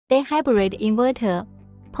Deye Hybrid Inverter,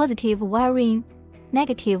 positive wiring,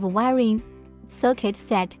 negative wiring, circuit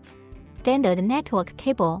set, standard network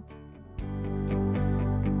cable.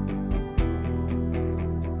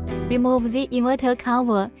 Remove the inverter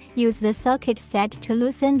cover. Use the circuit set to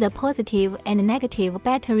loosen the positive and negative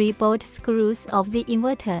battery bolt screws of the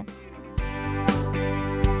inverter.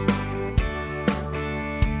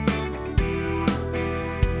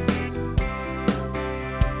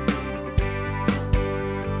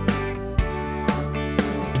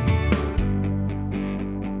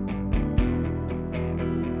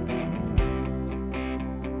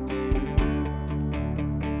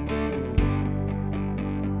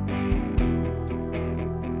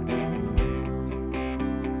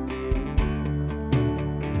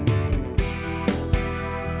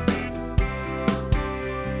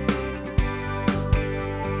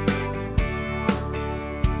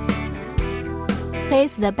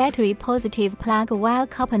 Place the battery positive plug wire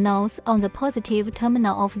copper nose on the positive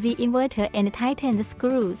terminal of the inverter and tighten the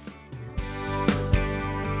screws.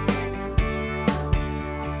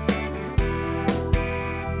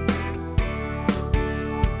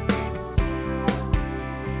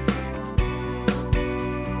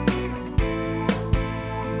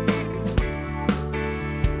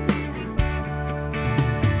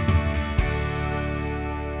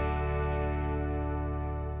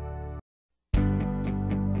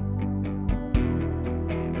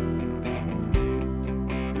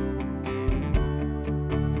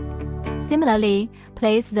 Similarly,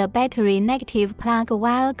 place the battery negative plug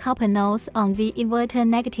wire copper nose on the inverter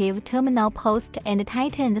negative terminal post and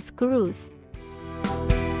tighten the screws.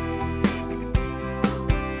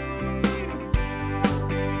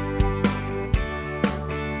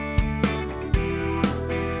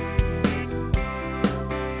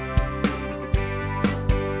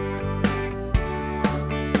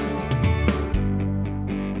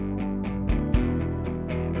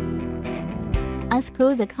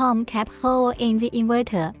 Unscrew the COM cap hole in the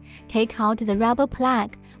inverter. Take out the rubber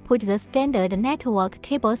plug. Put the standard network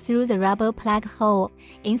cable through the rubber plug hole.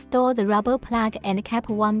 Install the rubber plug and cap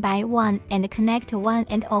one by one and connect one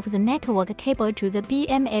end of the network cable to the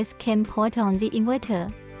BMS CAN port on the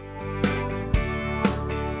inverter.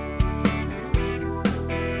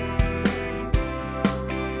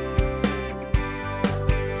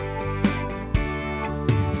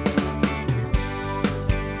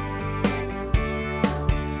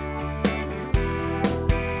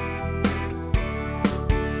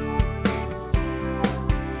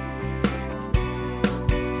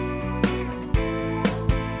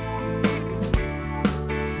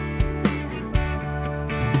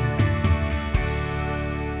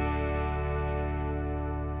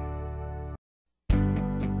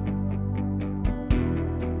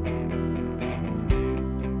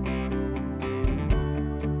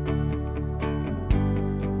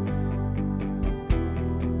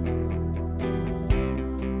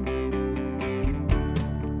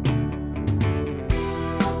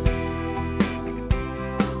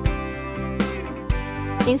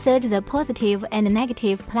 Insert the positive and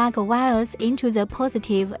negative plug wires into the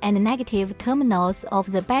positive and negative terminals of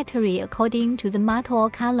the battery according to the metal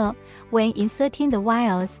color. When inserting the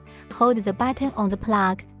wires, hold the button on the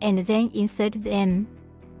plug and then insert them.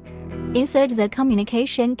 Insert the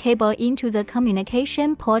communication cable into the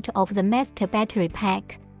communication port of the master battery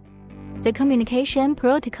pack. The communication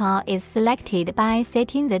protocol is selected by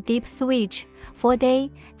setting the dip switch. For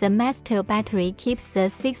day, the master battery keeps the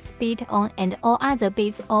 6-bit on and all other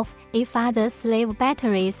bits off. If other slave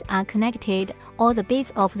batteries are connected, all the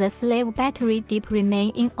bits of the slave battery dip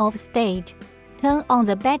remain in off state. Turn on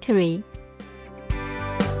the battery.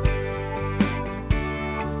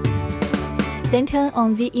 Then turn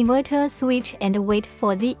on the inverter switch and wait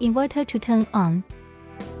for the inverter to turn on.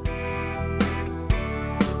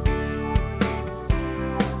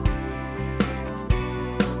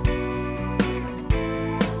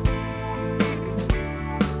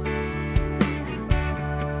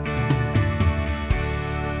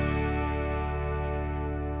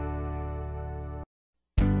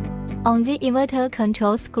 On the inverter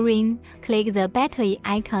control screen, click the battery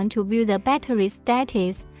icon to view the battery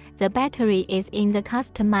status. The battery is in the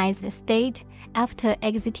customized state. After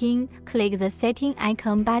exiting, click the setting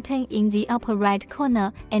icon button in the upper right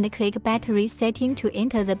corner and click battery setting to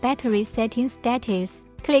enter the battery setting status.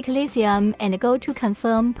 Click lithium and go to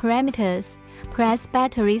confirm parameters. Press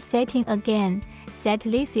battery setting again. Set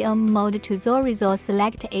lithium mode to zero.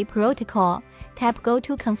 Select a protocol. Tap go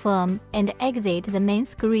to confirm and exit the main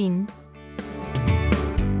screen.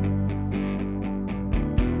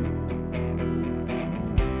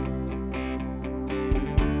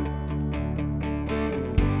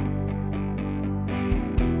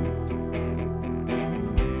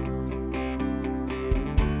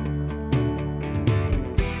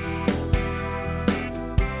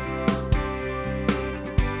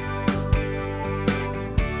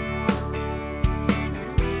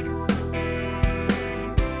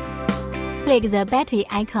 Click the battery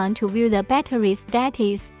icon to view the battery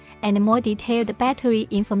status, and more detailed battery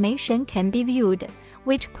information can be viewed,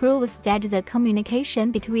 which proves that the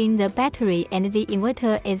communication between the battery and the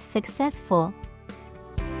inverter is successful.